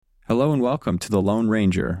Hello and welcome to The Lone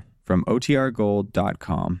Ranger from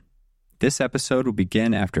OTRGold.com. This episode will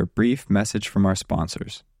begin after a brief message from our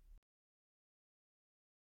sponsors.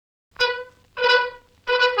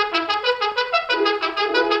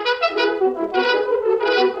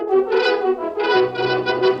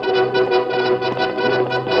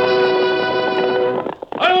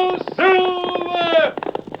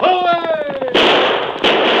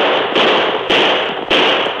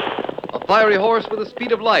 Fiery horse with the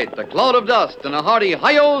speed of light, a cloud of dust, and a hearty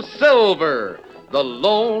hi-yo silver, the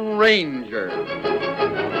Lone Ranger.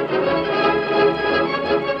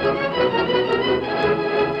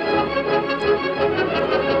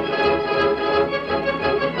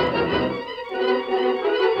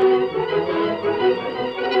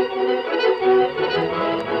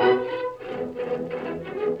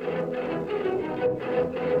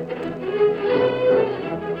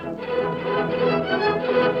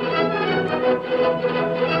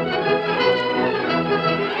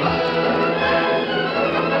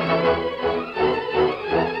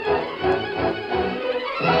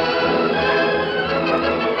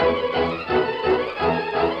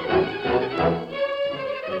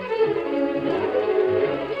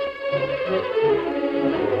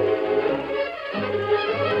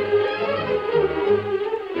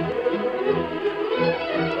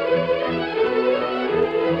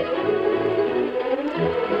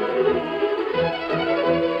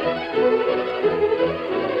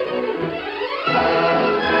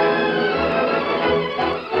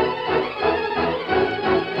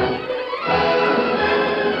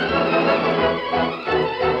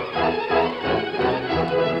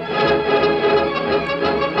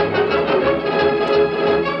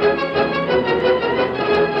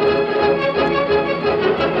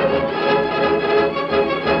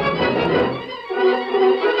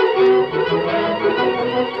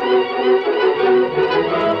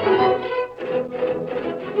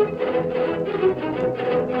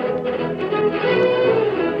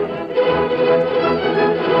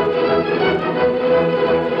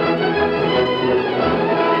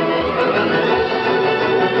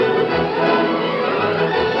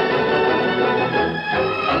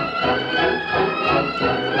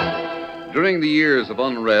 During the years of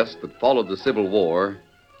unrest that followed the Civil War,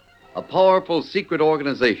 a powerful secret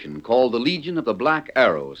organization called the Legion of the Black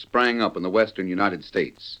Arrow sprang up in the western United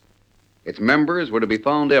States. Its members were to be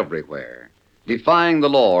found everywhere, defying the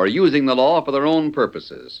law or using the law for their own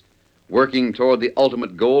purposes, working toward the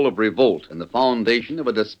ultimate goal of revolt and the foundation of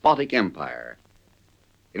a despotic empire.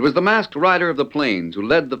 It was the masked rider of the plains who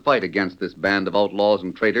led the fight against this band of outlaws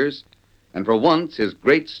and traitors, and for once his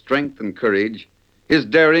great strength and courage, his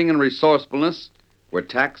daring and resourcefulness were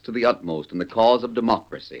taxed to the utmost in the cause of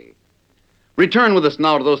democracy. Return with us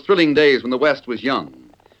now to those thrilling days when the West was young.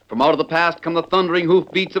 From out of the past come the thundering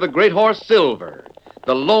hoofbeats of a great horse, Silver.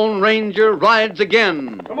 The Lone Ranger rides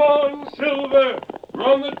again. Come on, Silver! We're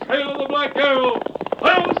on the trail of the Black Arrow.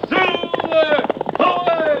 Hi-yo, Silver!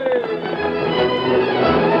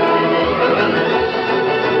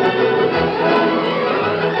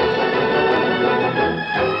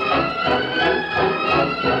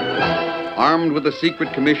 Armed with a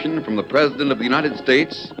secret commission from the President of the United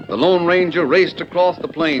States, the Lone Ranger raced across the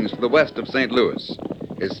plains to the west of St. Louis.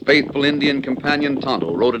 His faithful Indian companion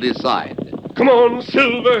Tonto rode at his side. Come on,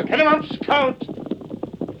 Silver! Get him up, Scout!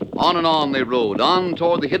 On and on they rode, on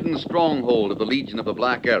toward the hidden stronghold of the Legion of the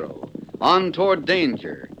Black Arrow, on toward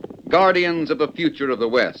danger, guardians of the future of the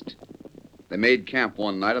West. They made camp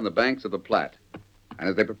one night on the banks of the Platte, and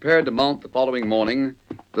as they prepared to mount the following morning,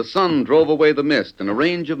 the sun drove away the mist, and a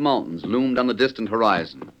range of mountains loomed on the distant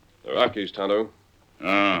horizon. The Rockies, Tonto.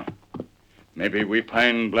 Maybe we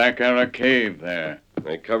find Black Arrow Cave there.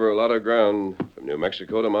 They cover a lot of ground from New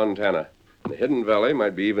Mexico to Montana. The Hidden Valley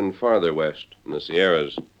might be even farther west, in the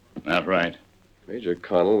Sierras. That's right. Major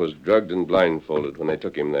Connell was drugged and blindfolded when they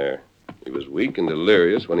took him there. He was weak and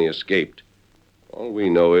delirious when he escaped. All we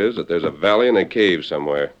know is that there's a valley and a cave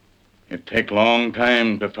somewhere. It take long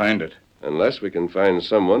time to find it. Unless we can find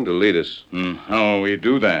someone to lead us. How we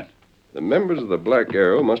do that? The members of the Black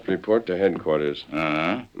Arrow must report to headquarters.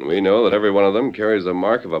 Uh-huh. And we know that every one of them carries the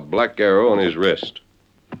mark of a black arrow on his wrist.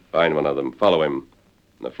 Find one of them. Follow him.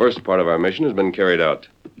 The first part of our mission has been carried out.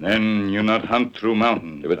 Then you not hunt through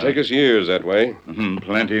mountains. It would take us years that way.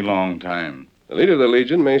 Plenty long time. The leader of the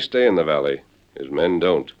Legion may stay in the valley. His men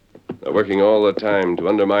don't. They're working all the time to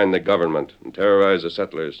undermine the government and terrorize the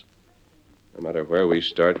settlers. No matter where we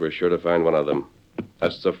start, we're sure to find one of them.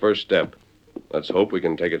 That's the first step. Let's hope we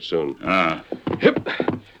can take it soon. Hip!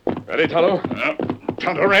 Ready, Tonto?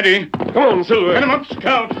 Tonto ready. Come on, Silver. Get him up,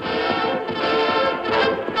 Scout.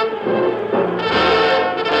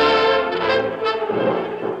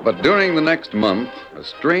 But during the next month, a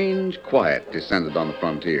strange quiet descended on the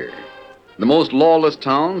frontier. The most lawless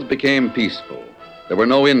towns became peaceful. There were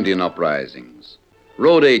no Indian uprisings.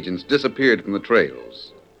 Road agents disappeared from the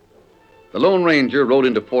trails. The Lone Ranger rode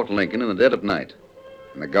into Fort Lincoln in the dead of night,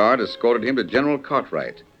 and the guard escorted him to General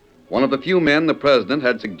Cartwright, one of the few men the president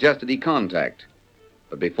had suggested he contact.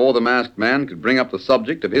 But before the masked man could bring up the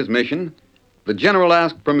subject of his mission, the general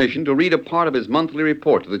asked permission to read a part of his monthly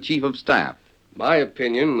report to the chief of staff. My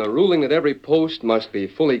opinion, the ruling that every post must be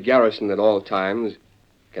fully garrisoned at all times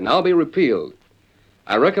can now be repealed.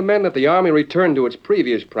 I recommend that the Army return to its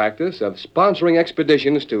previous practice of sponsoring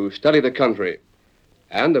expeditions to study the country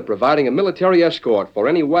and of providing a military escort for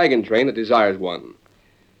any wagon train that desires one.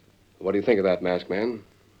 What do you think of that, Masked Man?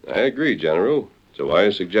 I agree, General. It's a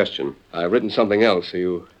wise suggestion. I've written something else, so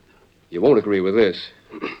you won't agree with this.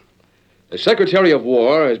 The Secretary of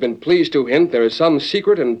War has been pleased to hint there is some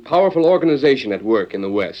secret and powerful organization at work in the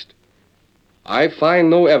West. I find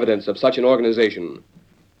no evidence of such an organization.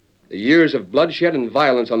 The years of bloodshed and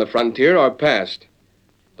violence on the frontier are past.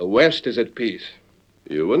 The West is at peace.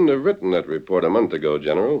 You wouldn't have written that report a month ago,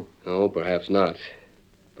 General. No, perhaps not.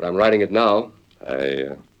 But I'm writing it now.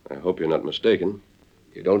 I hope you're not mistaken.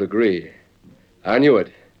 You don't agree. I knew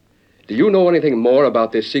it. Do you know anything more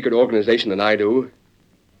about this secret organization than I do?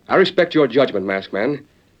 I respect your judgment, Masked Man.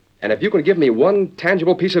 And if you can give me one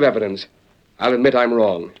tangible piece of evidence, I'll admit I'm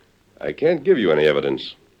wrong. I can't give you any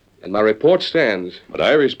evidence. And my report stands. But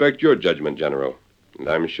I respect your judgment, General. And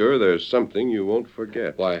I'm sure there's something you won't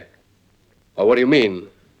forget. Why? Well, what do you mean?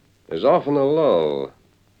 There's often a lull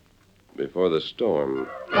before the storm.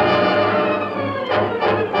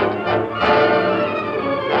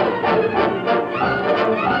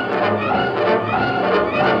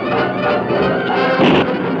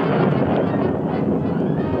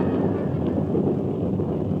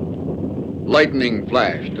 Lightning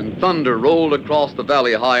flashed and thunder rolled across the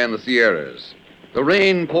valley high in the Sierras. The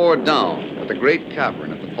rain poured down, but the great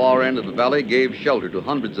cavern at the far end of the valley gave shelter to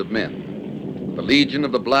hundreds of men. The Legion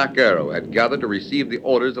of the Black Arrow had gathered to receive the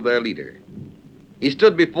orders of their leader. He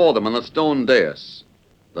stood before them on the stone dais.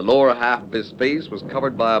 The lower half of his face was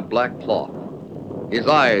covered by a black cloth. His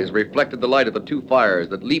eyes reflected the light of the two fires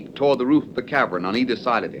that leaped toward the roof of the cavern on either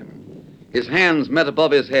side of him. His hands met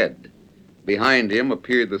above his head. Behind him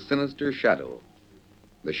appeared the sinister shadow,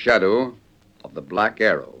 the shadow of the Black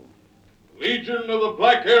Arrow. Legion of the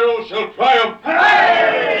Black Arrow shall triumph.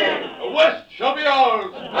 Aye! The West shall be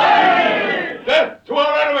ours. Aye! Death to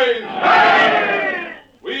our enemies. Aye!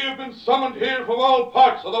 We have been summoned here from all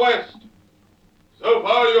parts of the West. So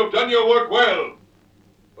far you have done your work well.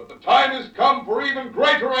 But the time has come for even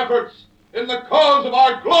greater efforts in the cause of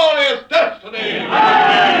our glorious destiny.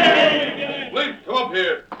 Aye! Flint, come up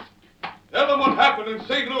here. Tell them what happened in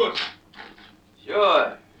St. Louis.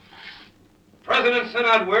 Sure. The President sent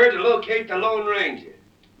out word to locate the Lone Ranger.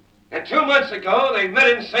 And 2 months ago, they met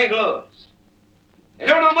in St. Louis. They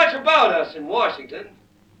don't know much about us in Washington.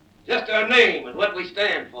 Just our name and what we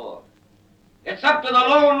stand for. It's up to the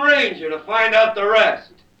Lone Ranger to find out the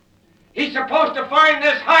rest. He's supposed to find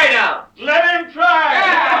this hideout. Let him try.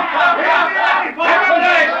 Yeah. That's what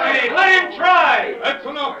I say. Let him try. That's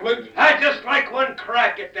enough, Flint. I just like one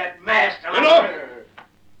crack at that master. Enough.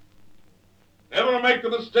 Never make the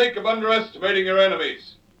mistake of underestimating your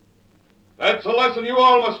enemies. That's a lesson you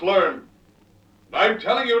all must learn. And I'm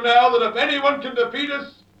telling you now that if anyone can defeat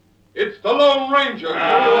us, it's the Lone Ranger.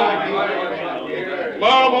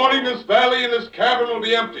 Tomorrow morning, this valley and this cavern will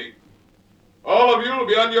be empty. All of you will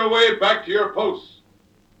be on your way back to your posts.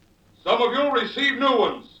 Some of you will receive new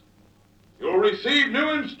ones. You'll receive new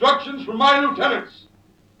instructions from my lieutenants.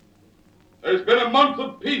 There's been a month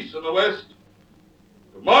of peace in the West.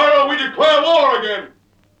 Tomorrow we declare war again.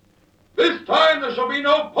 This time there shall be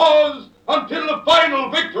no pause until the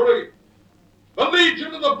final victory. The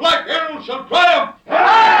Legion of the Black Arrow shall triumph.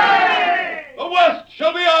 Aye! The West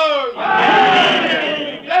shall be ours.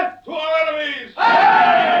 Aye! Death to our enemies.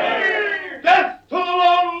 Aye! Death to the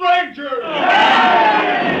Lone Ranger.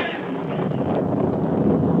 Aye!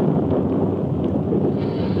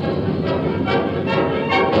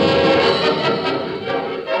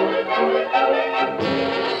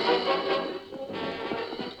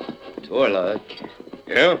 Torlock,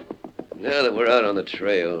 Yeah? now that we're out on the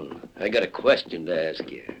trail, I got a question to ask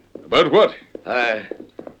you. About what? Are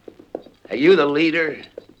you the leader?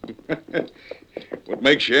 What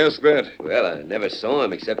makes you ask that? Well, I never saw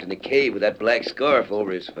him except in the cave with that black scarf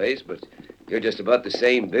over his face, but you're just about the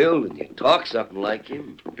same build and you talk something like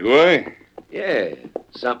him. Do I? Yeah,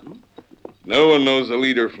 something. No one knows the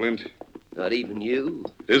leader, Flint. Not even you.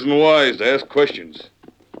 It isn't wise to ask questions.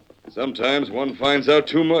 Sometimes one finds out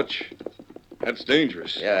too much. That's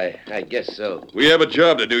dangerous. Yeah, I guess so. We have a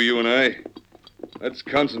job to do, you and I. Let's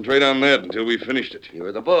concentrate on that until we've finished it.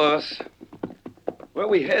 You're the boss. Where are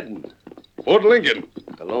we heading? Fort Lincoln.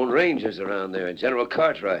 The Lone Ranger's around there and General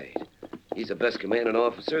Cartwright. He's the best commanding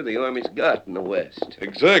officer the Army's got in the West.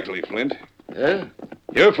 Exactly, Flint. Huh?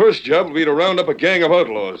 Your first job will be to round up a gang of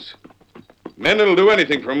outlaws. Men that'll do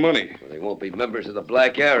anything for money. Well, they won't be members of the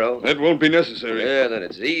Black Arrow. That won't be necessary. Yeah, then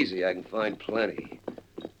it's easy. I can find plenty.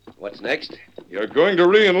 What's next? You're going to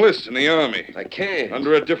re-enlist in the Army. I can't.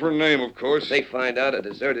 Under a different name, of course. If they find out I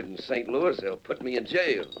deserted in St. Louis, they'll put me in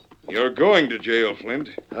jail. You're going to jail, Flint.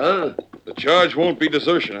 Huh? The charge won't be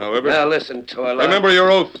desertion, however. Now listen, Toiler. Remember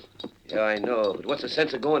your oath. Yeah, I know, but what's the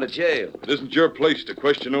sense of going to jail? It isn't your place to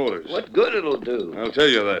question orders. What good it'll do? I'll tell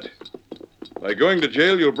you that. By going to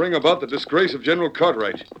jail, you'll bring about the disgrace of General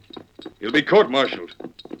Cartwright. He'll be court-martialed,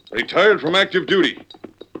 retired from active duty.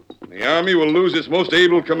 The Army will lose its most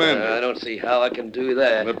able commander. I don't see how I can do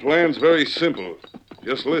that. The plan's very simple.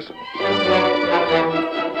 Just listen.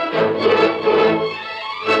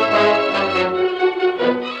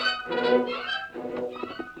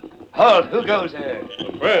 Halt! Who goes there?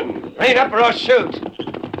 A friend. Rein up or I'll shoot.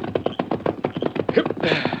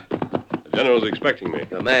 The general's expecting me.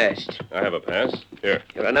 You're masked. I have a pass. Here.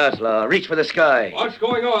 You're an outlaw. Reach for the sky. What's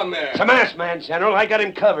going on there? It's a masked man, General. I got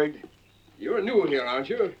him covered. You're new here, aren't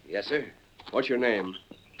you? Yes, sir. What's your name?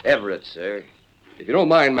 Everett, sir. If you don't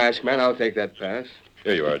mind, masked man, I'll take that pass.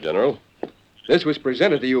 Here you are, General. This was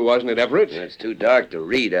presented to you, wasn't it, Everett? It's too dark to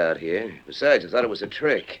read out here. Besides, I thought it was a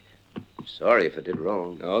trick. Sorry if I did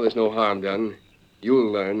wrong. No, there's no harm done.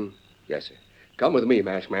 You'll learn. Yes, sir. Come with me,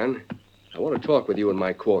 masked man. I want to talk with you in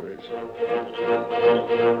my quarters.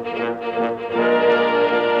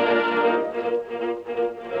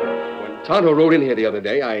 When Tonto rode in here the other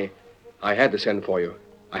day, I had to send for you.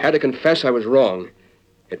 I had to confess I was wrong.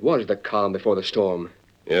 It was the calm before the storm.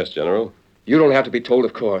 Yes, General. You don't have to be told,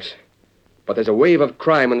 of course. But there's a wave of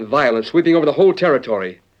crime and violence sweeping over the whole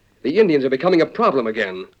territory. The Indians are becoming a problem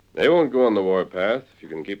again. They won't go on the warpath if you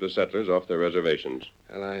can keep the settlers off their reservations.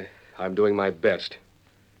 Well, I'm doing my best.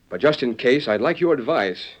 But just in case, I'd like your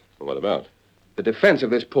advice. What about? The defense of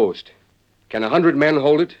this post. Can 100 men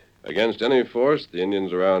hold it? Against any force the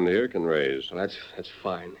Indians around here can raise. Well, that's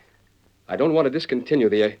fine. I don't want to discontinue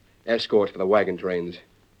the escorts for the wagon trains.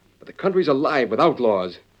 But the country's alive with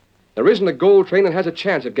outlaws. There isn't a gold train that has a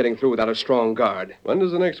chance of getting through without a strong guard. When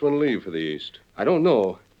does the next one leave for the east? I don't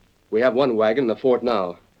know. We have one wagon in the fort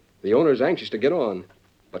now. The owner's anxious to get on.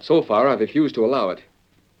 But so far, I've refused to allow it.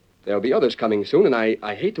 There'll be others coming soon, and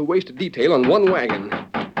I hate to waste a detail on one wagon.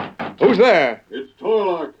 Who's there? It's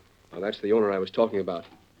Torlock. Well, that's the owner I was talking about.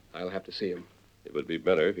 I'll have to see him. It would be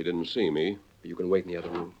better if he didn't see me. You can wait in the other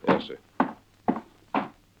room. Yes, sir.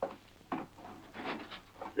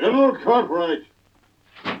 General Cartwright.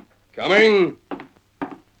 Coming.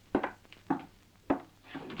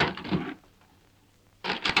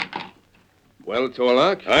 Well,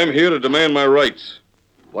 Torlock, I'm here to demand my rights.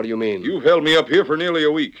 what do you mean? You've held me up here for nearly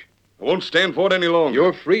a week. I won't stand for it any longer.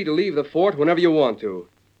 You're free to leave the fort whenever you want to.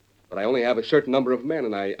 But I only have a certain number of men,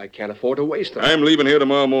 and I can't afford to waste them. I'm leaving here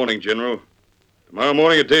tomorrow morning, General. Tomorrow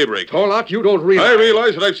morning at daybreak. Torlock, you don't realize... I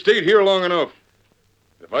realize that I've stayed here long enough.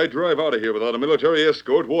 If I drive out of here without a military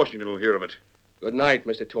escort, Washington will hear of it. Good night,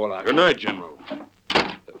 Mr. Torlock. Good night, General.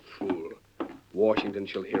 The fool. Washington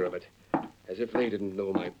shall hear of it. As if they didn't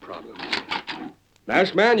know my problems.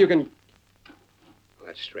 Masked man, you can... Well,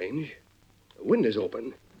 that's strange. The window's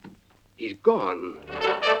open. He's gone.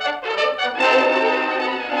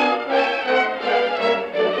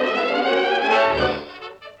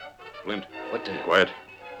 Flint, What the... quiet.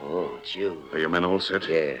 Oh, it's you. Are your men all set?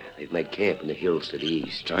 Yeah, they've made camp in the hills to the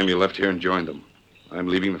east. Time you left here and joined them. I'm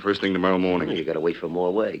leaving the first thing tomorrow morning. You gotta wait for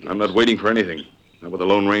more wagons. I'm not waiting for anything. Not with the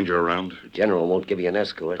Lone Ranger around. The general won't give you an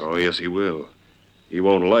escort. Oh, yes, he will. He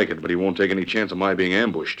won't like it, but he won't take any chance of my being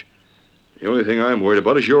ambushed. The only thing I'm worried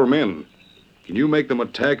about is your men. Can you make them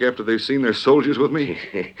attack after they've seen their soldiers with me?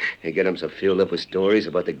 You get them so filled up with stories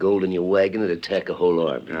about the gold in your wagon that'd attack a whole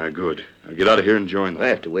army. Ah, good. I'll get out of here and join them. I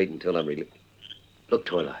have to wait until I'm really... Look,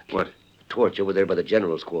 Torlock. What? A torch over there by the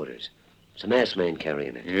general's quarters. It's a masked man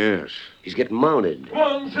carrying it. Yes. He's getting mounted. Come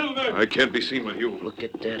on, Silver. I can't be seen with you. Look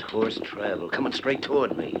at that horse travel, coming straight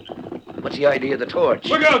toward me. What's the idea of the torch?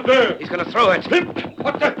 Look out there! He's gonna throw it.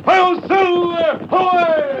 What the hell, Silver?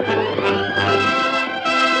 Away!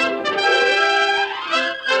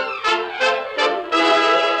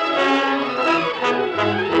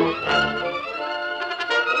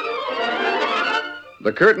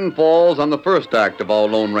 The curtain falls on the first act of our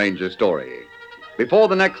Lone Ranger story. Before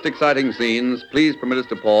the next exciting scenes, please permit us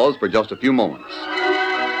to pause for just a few moments.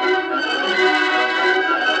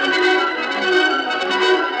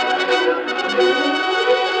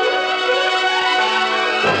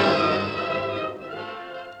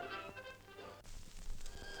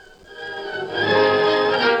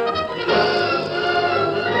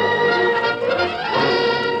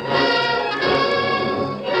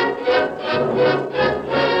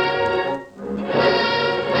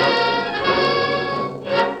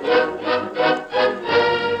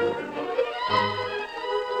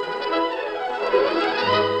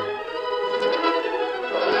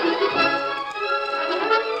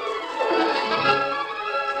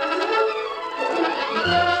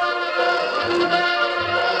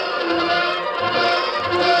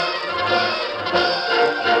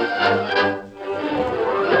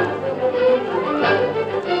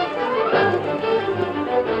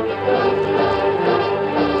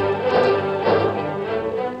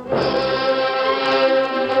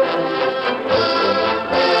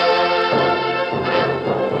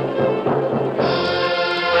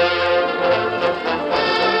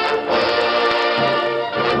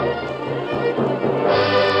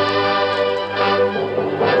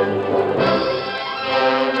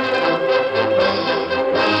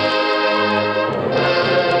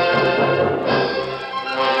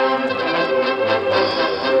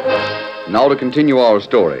 Now to continue our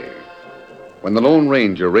story. When the Lone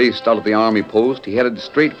Ranger raced out of the Army post, he headed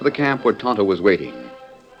straight for the camp where Tonto was waiting.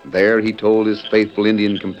 There he told his faithful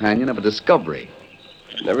Indian companion of a discovery.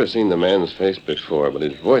 I'd never seen the man's face before, but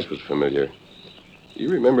his voice was familiar. You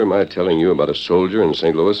remember my telling you about a soldier in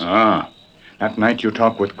St. Louis? Ah, that night you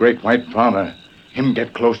talk with Great White Father. Him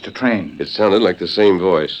get close to train. It sounded like the same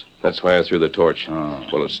voice. That's why I threw the torch. Oh.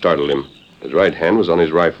 Well, it startled him. His right hand was on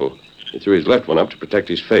his rifle. He threw his left one up to protect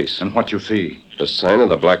his face. And what you see? The sign of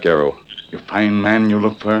the Black Arrow. You find man you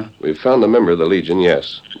look for? We found a member of the Legion,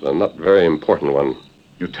 yes. But a not very important one.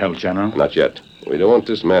 You tell General? Not yet. We don't want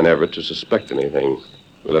this man Everett to suspect anything.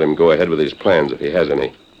 We'll let him go ahead with his plans if he has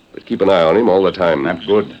any. But keep an eye on him all the time. That's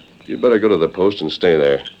good. You'd better go to the post and stay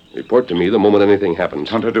there. Report to me the moment anything happens.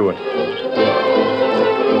 Time to do it.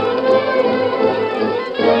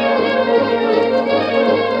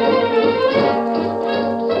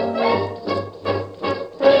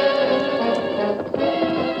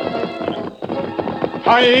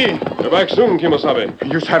 Hi! You're back soon,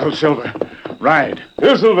 Kimosabe. You saddle Silver. Ride.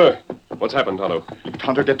 Here, Silver. What's happened, Tonto?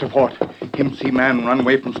 Tonto get to fort. Him see man run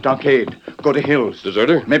away from stockade. Go to hills.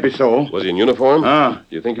 Deserter? Maybe so. Was he in uniform? Ah.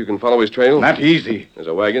 Do you think you can follow his trail? Not easy. There's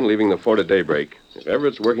a wagon leaving the fort at daybreak. If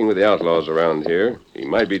Everett's working with the outlaws around here, he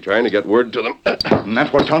might be trying to get word to them. And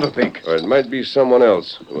that's what Tonto think. Or it might be someone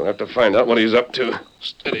else. We'll have to find out what he's up to.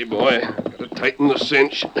 Steady, boy. Gotta tighten the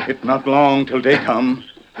cinch. It not long till they come.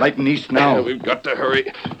 Lighten east now. We've got to hurry.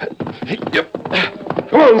 Yep.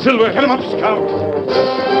 Come on, Silver. Get him up,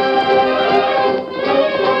 Scout.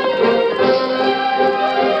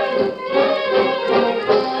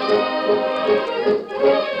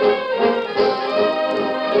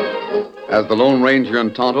 As the Lone Ranger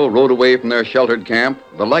and Tonto rode away from their sheltered camp,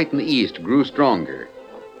 the light in the east grew stronger.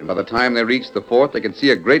 And by the time they reached the fort, they could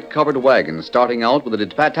see a great covered wagon starting out with a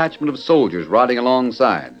detachment of soldiers riding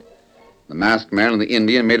alongside. The masked man and the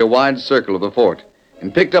Indian made a wide circle of the fort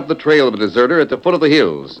and picked up the trail of the deserter at the foot of the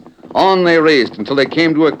hills. On they raced until they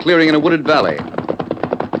came to a clearing in a wooded valley.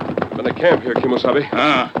 Been a camp here, Kimosabe.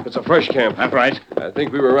 Ah, It's a fresh camp. that's right. I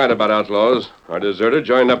think we were right about outlaws. Our deserter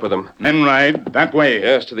joined up with them. Men ride that way.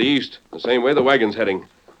 Yes, to the east. The same way the wagon's heading.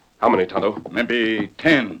 How many, Tonto? Maybe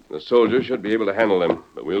 10. The soldiers should be able to handle them,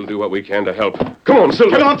 but we'll do what we can to help. Come on,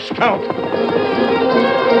 Silver. Get him up, Scout.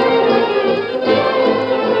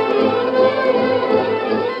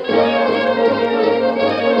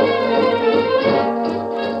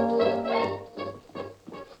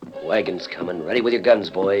 Wagon's coming. Ready with your guns,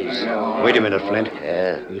 boys. Wait a minute, Flint.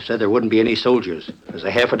 Yeah, You said there wouldn't be any soldiers. There's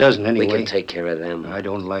a half a dozen anyway. we can take care of them. I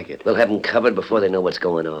don't like it. We'll have them covered before they know what's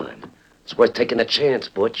going on. It's worth taking a chance,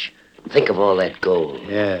 Butch. Think of all that gold.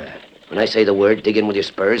 Yeah. When I say the word, dig in with your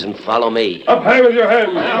spurs and follow me. Up high with your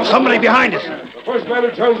hands. Somebody behind us. The first man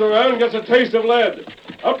who turns around gets a taste of lead.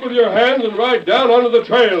 Up with your hands and ride down onto the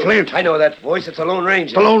trail. Flint. I know that voice. It's the Lone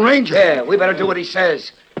Ranger. The Lone Ranger. Yeah, we better do what he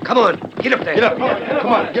says. Come on, get up there. Get up.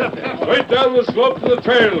 Come on, get up there. Straight down the slope to the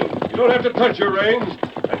trail. You don't have to touch your reins.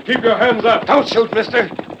 And keep your hands up. Don't shoot, mister.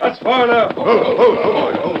 That's far enough.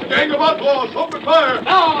 Gang of outlaws, open fire!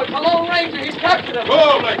 No, it's the Lone Ranger. He's captured him.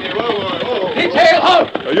 Whoa, Blackie, whoa. Detail,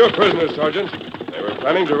 halt! You're prisoners, Sergeant. They were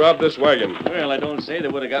planning to rob this wagon. Well, I don't say they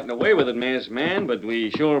would have gotten away with it, masked man, but we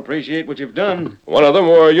sure appreciate what you've done. One of them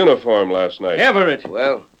wore a uniform last night. Everett!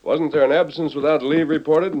 Well, Wasn't there an absence without leave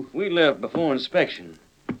reported? We left before inspection.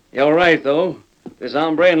 You're all right, though. This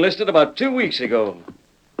hombre enlisted about 2 weeks ago.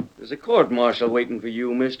 There's a court-martial waiting for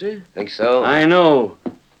you, mister. Think so? I know.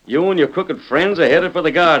 You and your crooked friends are headed for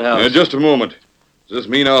the guardhouse. Just a moment. Does this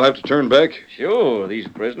mean I'll have to turn back? Sure, these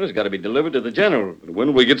prisoners got to be delivered to the general. But when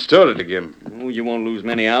will we get started again? Oh, you won't lose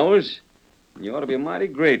many hours. You ought to be mighty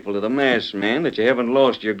grateful to the masked man that you haven't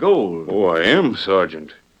lost your gold. Oh, I am,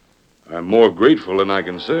 Sergeant. I'm more grateful than I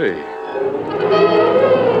can say.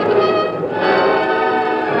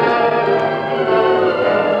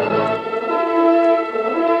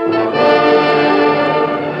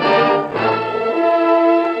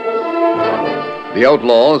 The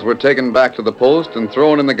outlaws were taken back to the post and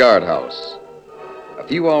thrown in the guardhouse. A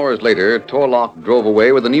few hours later, Torlock drove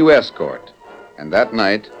away with a new escort, and that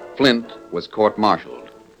night, Flint was court-martialed.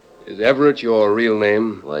 Is Everett your real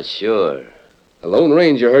name? Why, sure. The Lone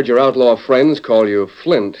Ranger heard your outlaw friends call you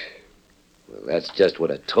Flint. Well, that's just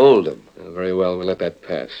what I told them. Very well, we'll let that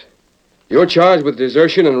pass. You're charged with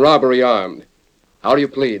desertion and robbery armed. How do you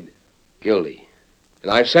plead? Guilty.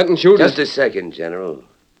 And I sentence you to... Just a second, General.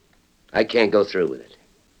 I can't go through with it.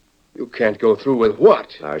 You can't go through with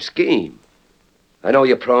what? Our scheme. I know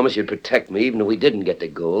you promised you'd protect me even if we didn't get the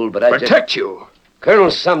gold, but I Protect you?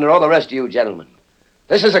 Colonel Sumner, all the rest of you gentlemen.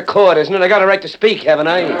 This is a court, isn't it? I got a right to speak, haven't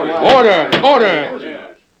I? Order!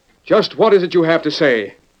 Order! Just what is it you have to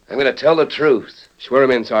say? I'm going to tell the truth. Swear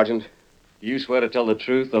him in, Sergeant. You swear to tell the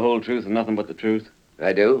truth, the whole truth, and nothing but the truth?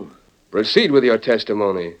 I do. Proceed with your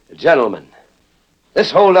testimony. Gentlemen,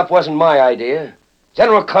 this holdup wasn't my idea.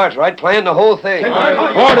 General Cartwright planned the whole thing.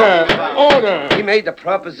 Order! Order! He made the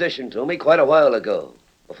proposition to me quite a while ago,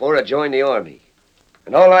 before I joined the Army.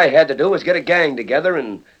 And all I had to do was get a gang together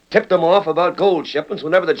and tip them off about gold shipments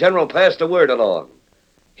whenever the General passed the word along.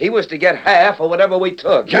 He was to get half of whatever we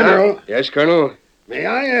took. General. Yes, Colonel? May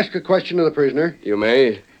I ask a question of the prisoner? You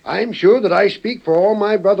may. I'm sure that I speak for all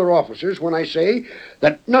my brother officers when I say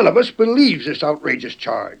that none of us believes this outrageous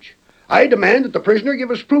charge. I demand that the prisoner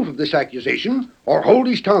give us proof of this accusation or hold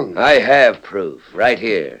his tongue. I have proof, right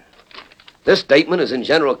here. This statement is in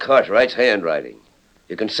General Cartwright's handwriting.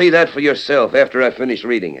 You can see that for yourself after I finish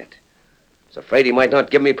reading it. I was afraid he might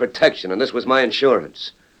not give me protection, and this was my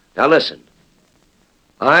insurance. Now listen.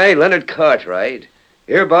 I, Leonard Cartwright,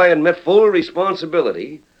 hereby admit full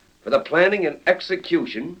responsibility for the planning and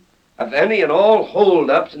execution of any and all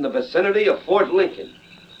holdups in the vicinity of Fort Lincoln,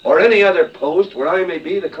 or any other post where I may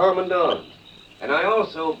be the commandant. And I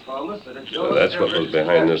also promise that if So that's what was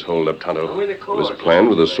behind this holdup, Tonto. It was planned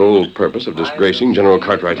with the sole purpose of disgracing General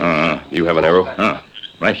Cartwright. You have an arrow?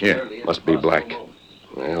 Right here. Must be black.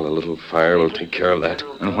 Well, a little fire will take care of that.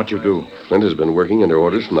 And what you do? Flint has been working under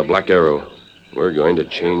orders from the Black Arrow. We're going to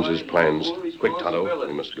change his plans. Quick, Tonto.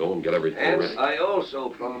 We must go and get everything And ready. I also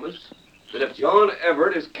promise that if John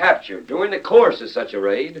Everett is captured during the course of such a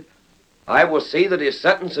raid, I will see that his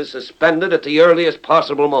sentence is suspended at the earliest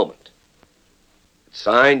possible moment.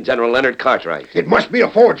 Signed, General Leonard Cartwright. It must be a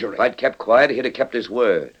forgery. If I'd kept quiet, he'd have kept his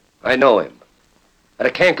word. I know him. But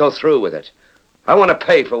I can't go through with it. I want to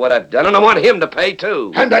pay for what I've done, and I want him to pay,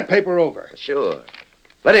 too. Hand that paper over. Sure.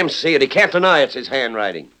 Let him see it. He can't deny it's his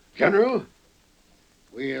handwriting. General,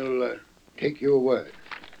 we'll take your word.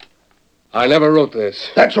 I never wrote this.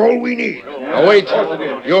 That's all we need. Now, wait.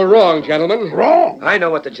 You're wrong, gentlemen. Wrong? I know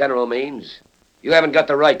what the General means. You haven't got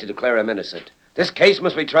the right to declare him innocent. This case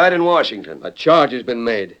must be tried in Washington. A charge has been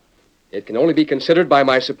made. It can only be considered by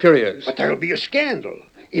my superiors. But there'll be a scandal.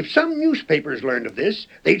 If some newspapers learned of this,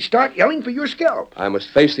 they'd start yelling for your scalp. I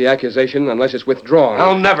must face the accusation unless it's withdrawn.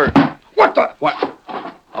 I'll never. What the? What?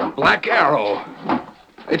 A black arrow.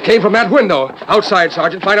 It came from that window. Outside,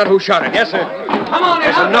 Sergeant. Find out who shot it. Yes, sir. Come on,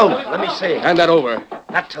 there's a note. Let me see it. Hand that over.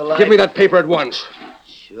 Not till I... Give me that paper at once.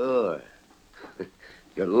 Sure.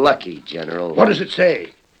 You're lucky, General. What does it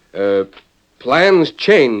say? Plans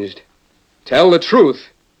changed. Tell the truth.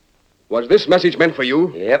 Was this message meant for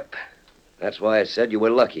you? Yep. That's why I said you were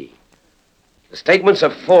lucky. The statement's a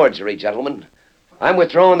forgery, gentlemen. I'm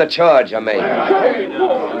withdrawing the charge I made.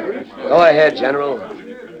 Go ahead, General.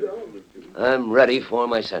 I'm ready for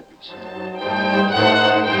my sentence.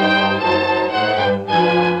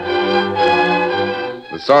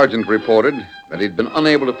 The sergeant reported that he'd been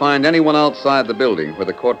unable to find anyone outside the building where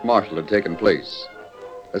the court-martial had taken place.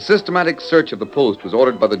 A systematic search of the post was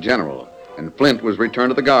ordered by the general, and Flint was returned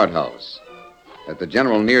to the guardhouse. As the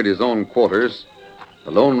general neared his own quarters, the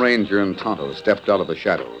Lone Ranger and Tonto stepped out of the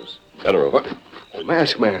shadows. General, what? The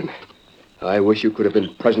masked man. I wish you could have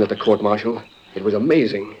been present at the court-martial. It was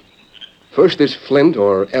amazing. First, this Flint,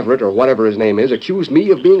 or Everett, or whatever his name is, accused me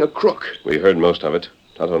of being a crook. We heard most of it.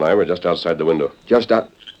 Tonto and I were just outside the window. Just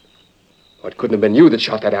out... It couldn't have been you that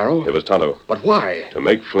shot that arrow. It was Tonto. But why? To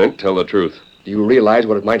make Flint tell the truth. Do you realize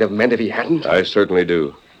what it might have meant if he hadn't? I certainly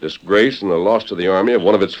do. Disgrace and the loss to the Army of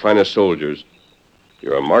one of its finest soldiers.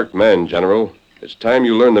 You're a marked man, General. It's time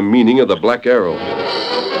you learn the meaning of the Black Arrow.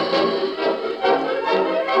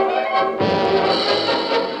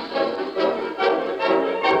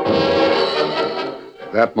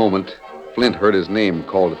 At that moment, Flint heard his name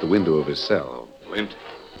called at the window of his cell. Flint?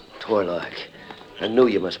 Torlock, I knew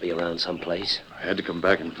you must be around someplace. I had to come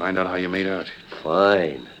back and find out how you made out.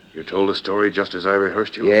 Fine. You told the story just as I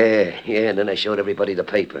rehearsed you? Yeah, and then I showed everybody the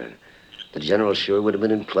paper. The general sure would have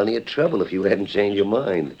been in plenty of trouble if you hadn't changed your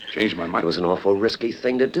mind. Changed my mind? It was an awful risky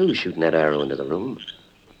thing to do, shooting that arrow into the room.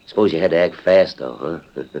 Suppose you had to act fast, though,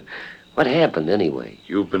 huh? What happened, anyway?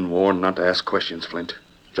 You've been warned not to ask questions, Flint.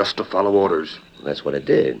 Just to follow orders. Well, that's what I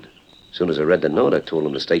did. As soon as I read the note, I told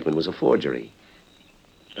him the statement was a forgery.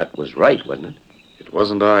 That was right, wasn't it? It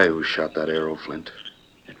wasn't I who shot that arrow, Flint.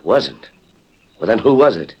 It wasn't. Well, then who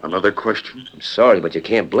was it? Another question? I'm sorry, but you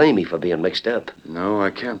can't blame me for being mixed up. No, I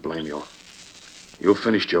can't blame you. You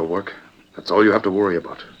finished your work. That's all you have to worry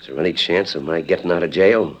about. Is there any chance of my getting out of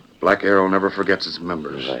jail? Black Arrow never forgets its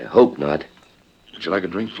members. I hope not. Would you like a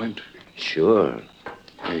drink, Flint? Sure.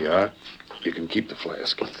 Here you are. You can keep the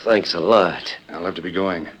flask. Well, thanks a lot. I'll have to be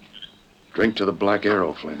going. Drink to the Black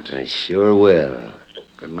Arrow, Flint. I sure will.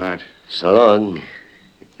 Good night. So long.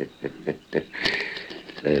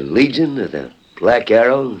 The Legion of the Black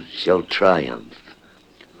Arrow shall triumph.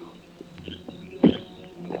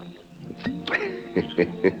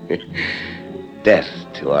 Death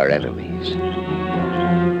to our enemies.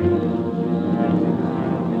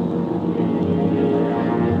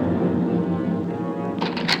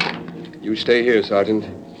 You stay here, Sergeant.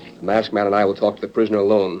 The masked man and I will talk to the prisoner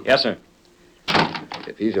alone. Yes, sir.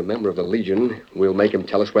 If he's a member of the Legion, we'll make him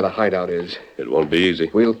tell us where the hideout is. It won't be easy.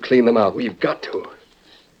 We'll clean them out. We've got to.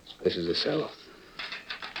 This is the cell.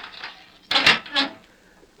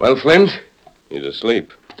 Well, Flint? He's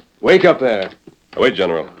asleep. Wake up there. Wait,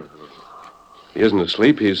 General. He isn't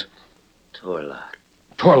asleep. He's... Torlock.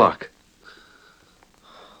 Torlock.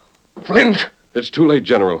 Flint! It's too late,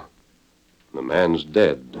 General. The man's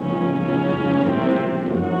dead.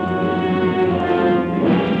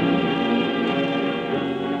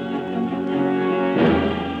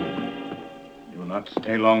 You'll not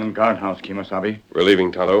stay long in guardhouse, Kemosabe. We're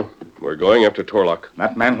leaving, Tonto. We're going after Torlock.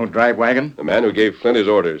 That man who drive wagon? The man who gave Flint his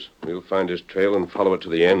orders. We'll find his trail and follow it to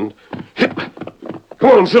the end.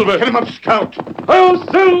 Come on, Silver. Get him up, Scout. Oh,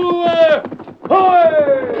 Silver! Hoy!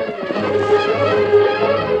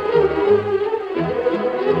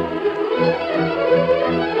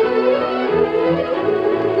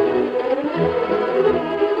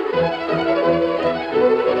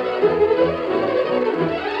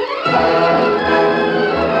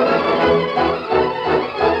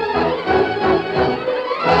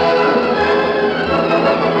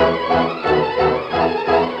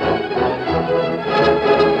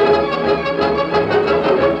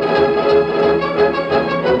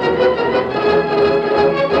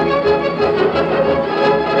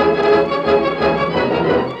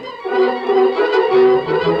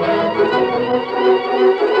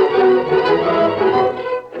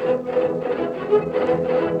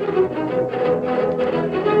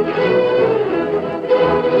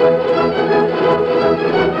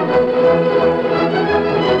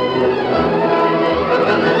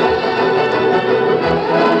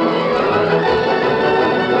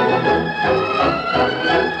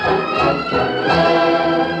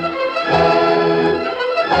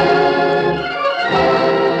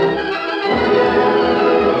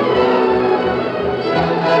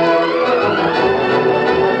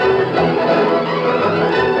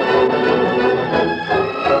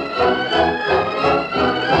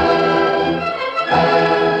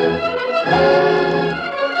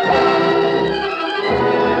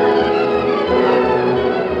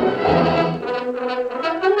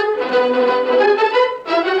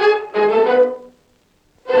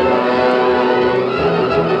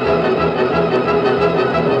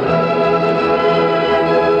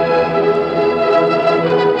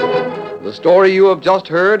 The story you have just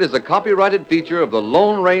heard is a copyrighted feature of the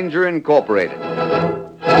Lone Ranger Incorporated.